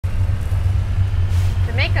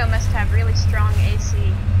Mako must have really strong AC.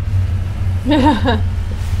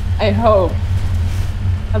 I hope.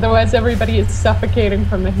 Otherwise, everybody is suffocating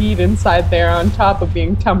from the heat inside there on top of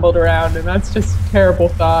being tumbled around, and that's just a terrible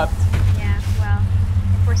thought. Yeah, well,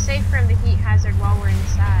 if we're safe from the heat hazard while we're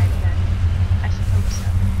inside, then I should hope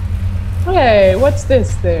so. Hey, what's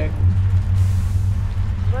this thing?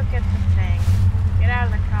 Look at the thing. Get out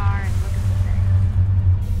of the car and look at the thing.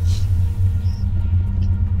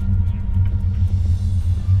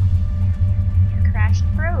 A crashed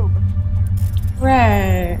probe.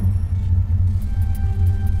 Right.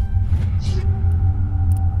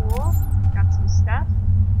 Cool. Got some stuff.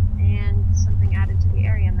 And something added to the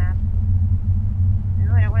area map.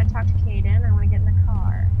 No, I don't want to talk to Kaidan. I want to get in the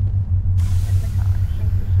car. Get in the car.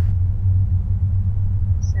 Thank you.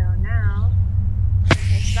 So now...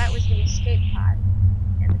 Okay, so that was the escape pod.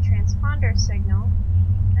 And the transponder signal...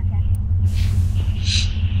 Okay.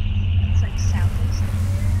 It's like southeast of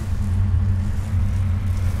here.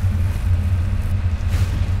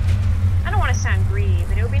 I don't want to sound greedy,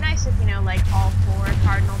 but it would be nice if, you know, like all 4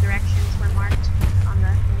 cardinal directions were marked on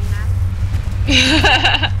the mini-map.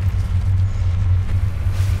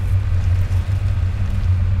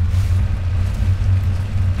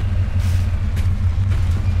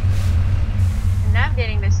 And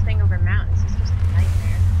navigating this thing over mountains is just a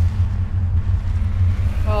nightmare.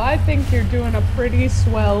 Well, I think you're doing a pretty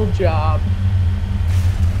swell job.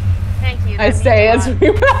 Thank you. I that say means as a we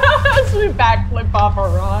lot. as we backflip off a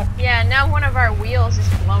rock. Yeah, now one of our wheels is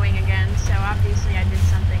blowing again, so obviously I did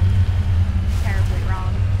something terribly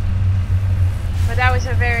wrong. But that was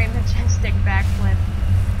a very majestic backflip.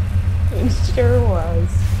 It sure was.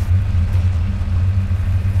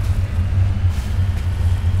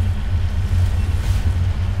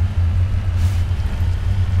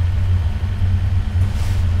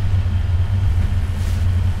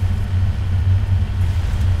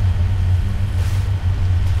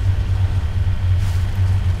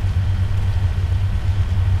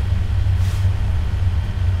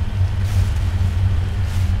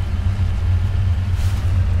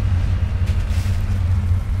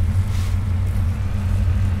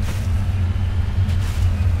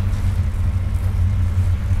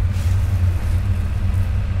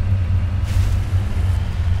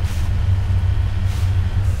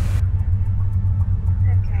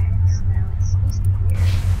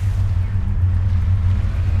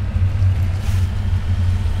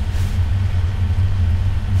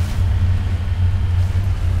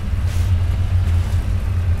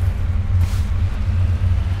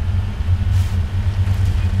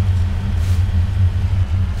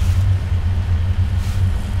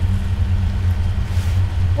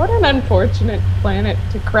 What an unfortunate planet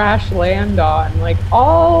to crash land on. Like,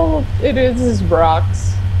 all it is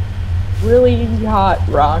rocks. Really hot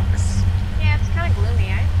rocks. Yeah, it's kind of gloomy,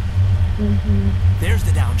 eh? There's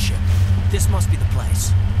the downship. This must be the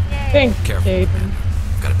place. Yay. Thank you, Careful, Kaidan. man.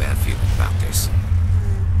 I've got a bad feeling about this.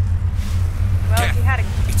 Well, if you had a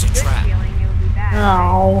It's a good trap. feeling, it would be bad.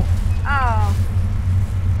 Oh. Oh.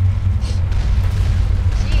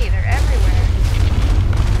 Gee, they're everywhere.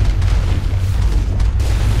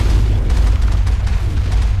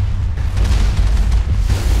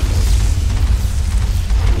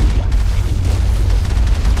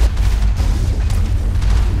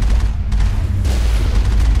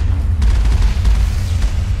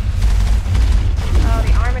 Oh,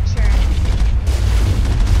 the armature.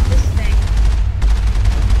 This thing.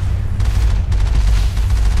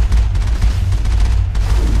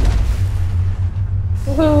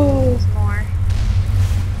 Woohoo. There's more.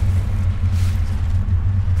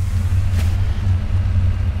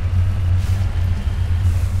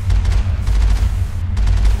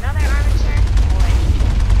 Another armature? Boy.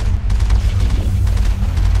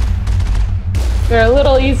 They're a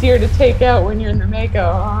little easier to take out when you're in the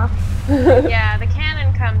Mako, huh? Yeah, the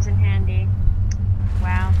cannon comes in handy.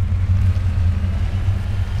 Wow.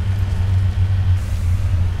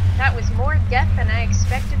 That was more Geth than I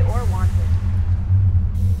expected or wanted.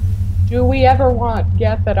 Do we ever want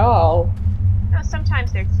Geth at all? No,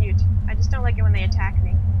 sometimes they're cute. I just don't like it when they attack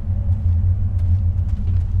me.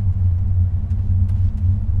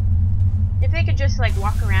 If they could just like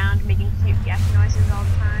walk around making cute Geth noises all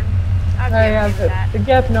the time, I'd be okay with that. The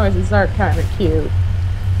Geth noises are kind of cute.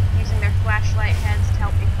 Using their flashlight heads to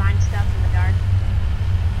help me find stuff in the dark.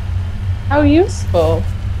 How useful.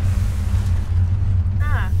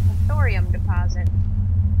 Ah, a thorium deposit.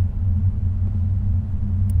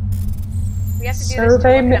 We have to do Survey this to look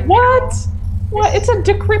at a what? mineral. What? It's a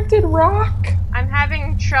decrypted rock? I'm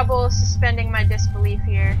having trouble suspending my disbelief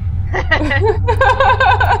here.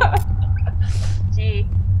 Gee.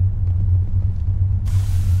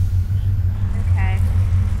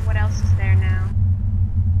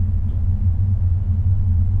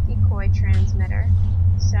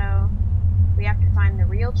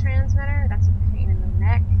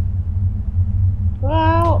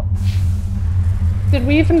 Did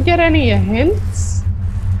we even get any hints?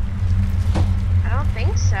 I don't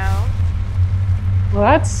think so. Well,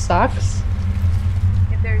 that sucks.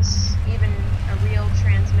 If there's even a real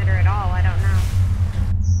transmitter at all, I don't know.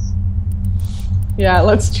 Yeah,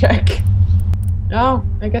 let's check. Oh,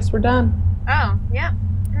 I guess we're done. Oh, yeah.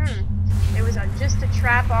 It was just a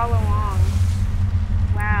trap all along.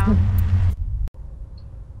 Wow.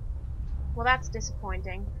 Well, that's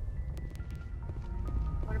disappointing.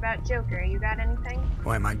 What about Joker? You got anything?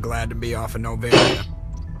 Boy, am I glad to be off of Novaria.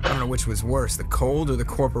 I don't know which was worse, the cold or the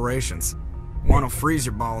corporations. One will freeze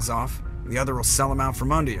your balls off, the other will sell them out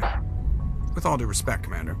from under you. With all due respect,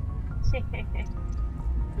 Commander. Cute.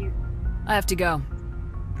 I have to go.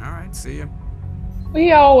 Alright, see ya.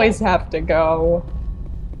 We always have to go.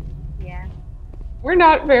 Yeah. We're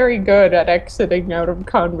not very good at exiting out of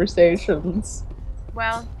conversations.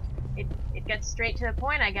 Well, it gets straight to the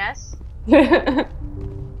point, I guess.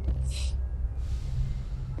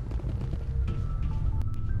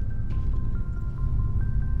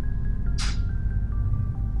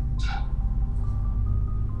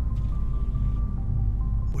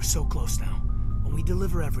 We're so close now. When we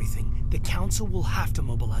deliver everything, the Council will have to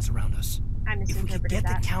mobilize around us. I If we could misinterpreted get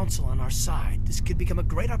that. the Council on our side, this could become a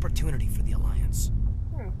great opportunity for the Alliance.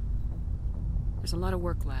 There's a lot of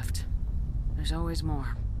work left. There's always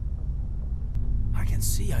more. I can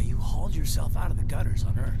see how you hauled yourself out of the gutters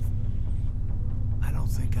on Earth. I don't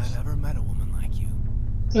think I've ever met a woman like you.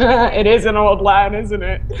 It is an old line, isn't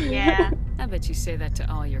it? Yeah. I bet you say that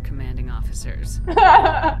to all your commanding officers.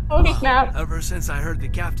 Oh, snap. Ever since I heard the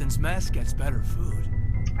captain's mess gets better food.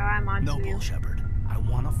 Oh, I'm on to you. Noble Shepard, I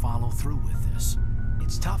want to follow through with this.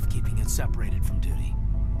 It's tough keeping it separated from duty.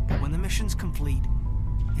 But when the mission's complete,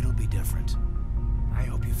 it'll be different. I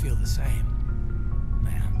hope you feel the same,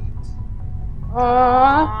 ma'am. Aww.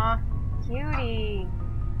 Aw, cutie.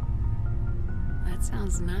 That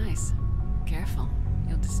sounds nice. Careful.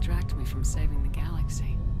 You'll distract me from saving the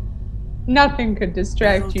galaxy. Nothing could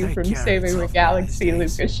distract It'll you take from care of saving the itself one of galaxy, these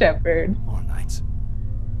days. Luca Shepard. Or nights.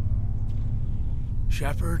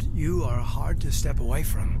 Shepard, you are hard to step away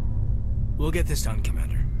from. We'll get this done,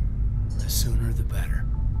 Commander. The sooner the better.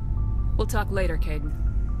 We'll talk later, Kaidan.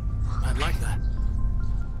 I'd like that.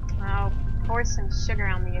 Oh, pour some sugar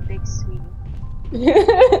on me, a big sweetie.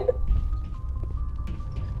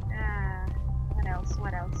 What else?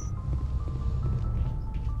 What else?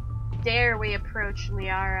 Dare we approach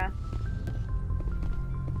Liara?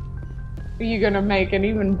 Are you gonna make an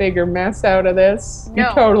even bigger mess out of this? No.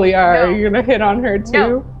 You totally are. No. Are you gonna hit on her too?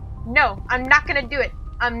 No. No, I'm not gonna do it.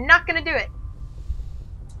 I'm not gonna do it.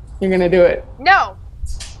 You're gonna do it. No!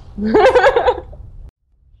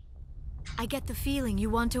 I get the feeling you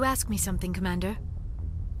want to ask me something, Commander.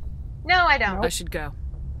 No, I don't. I should go.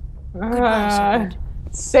 Shepard.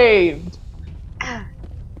 Saved.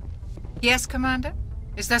 Yes, Commander?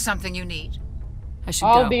 Is there something you need? I should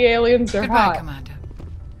All go. the aliens are Goodbye, hot. Commander.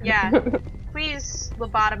 Yeah. Please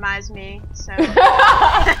lobotomize me so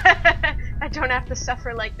I don't have to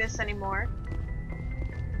suffer like this anymore.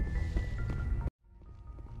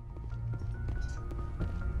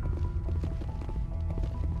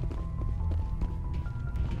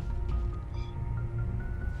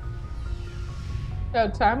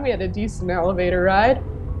 About time we had a decent elevator ride.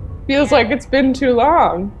 Feels like it's been too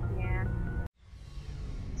long. Yeah.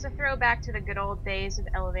 It's a throwback to the good old days of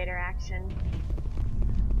elevator action.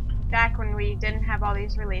 Back when we didn't have all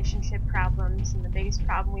these relationship problems, and the biggest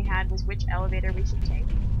problem we had was which elevator we should take.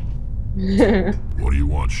 What do you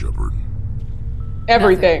want, Shepard?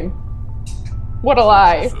 Everything. What a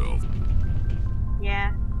lie. Yourself.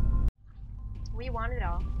 Yeah. We want it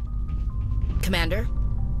all. Commander?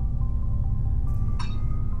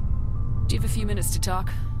 Do you have a few minutes to talk?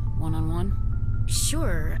 One-on-one?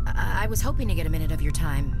 Sure. I was hoping to get a minute of your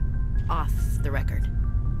time off the record.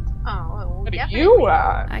 Oh, What do definitely. you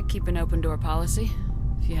want? I keep an open door policy.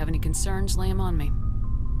 If you have any concerns, lay them on me.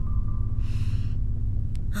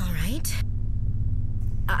 All right.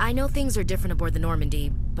 I know things are different aboard the Normandy,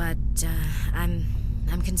 but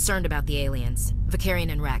I'm concerned about the aliens,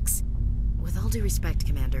 Vicarian and Rex. With all due respect,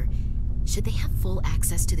 Commander, should they have full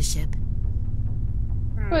access to the ship?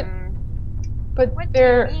 But What do you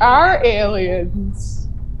there mean? are aliens.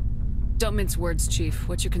 Don't mince words, Chief.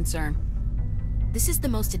 What's your concern? This is the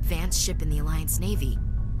most advanced ship in the Alliance Navy.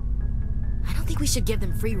 I don't think we should give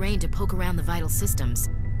them free rein to poke around the vital systems.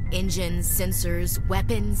 Engines, sensors,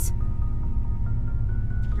 weapons.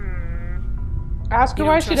 Ask her You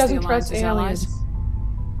why don't she trust the doesn't trust Alliance's allies? aliens.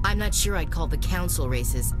 I'm not sure I'd call the Council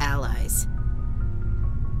races allies.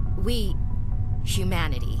 We,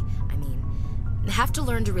 humanity, have to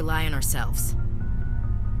learn to rely on ourselves.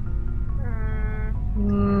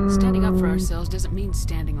 Standing up for ourselves doesn't mean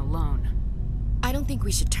standing alone. I don't think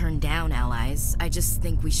we should turn down allies. I just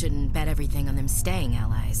think we shouldn't bet everything on them staying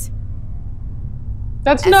allies.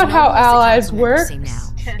 That's As not how noble as the allies council members work. say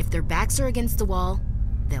now, if their backs are against the wall,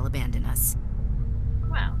 they'll abandon us.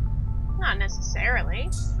 Well, not necessarily.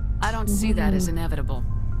 I don't see that as inevitable.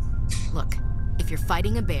 Look, if you're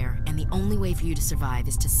fighting a bear and the only way for you to survive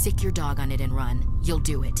is to sick your dog on it and run, you'll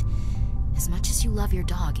do it. As much as you love your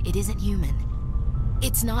dog, it isn't human.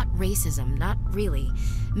 It's not racism, not really.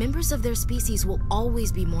 Members of their species will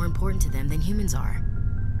always be more important to them than humans are.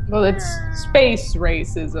 Well, it's space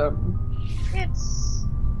racism. It's...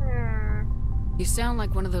 You sound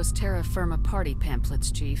like one of those Terra Firma party pamphlets,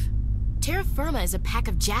 Chief. Terra Firma is a pack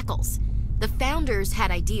of jackals. The founders had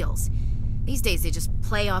ideals. These days they just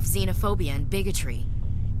play off xenophobia and bigotry.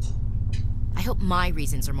 I hope my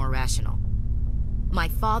reasons are more rational. My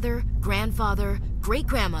father, grandfather,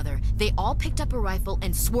 great-grandmother, they all picked up a rifle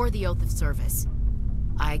and swore the oath of service.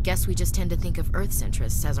 I guess we just tend to think of Earth's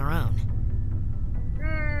interests as our own.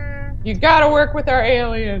 You gotta work with our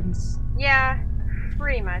aliens. Yeah,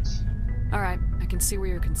 pretty much. Alright, I can see where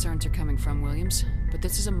your concerns are coming from, Williams. But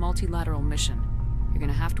this is a multilateral mission. You're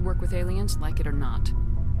gonna have to work with aliens, like it or not.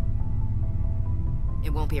 It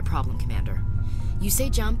won't be a problem, Commander. You say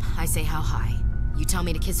jump, I say how high. You tell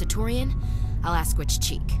me to kiss a Turian, I'll ask which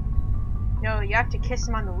cheek. No, you have to kiss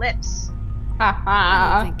him on the lips. I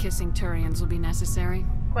Haha. don't think kissing Turians will be necessary.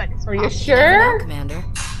 But it's Are you possible. Never know, sure? Commander.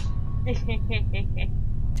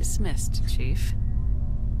 Dismissed, Chief.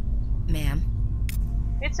 Ma'am.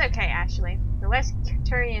 It's okay, Ashley. The less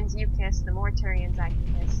Turians you kiss, the more Turians I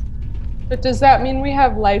can kiss. But does that mean we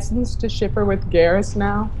have license to ship her with Garrus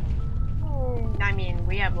now? I mean,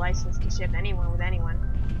 we have license to ship anyone with anyone.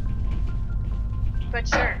 But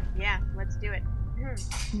sure, yeah, let's do it.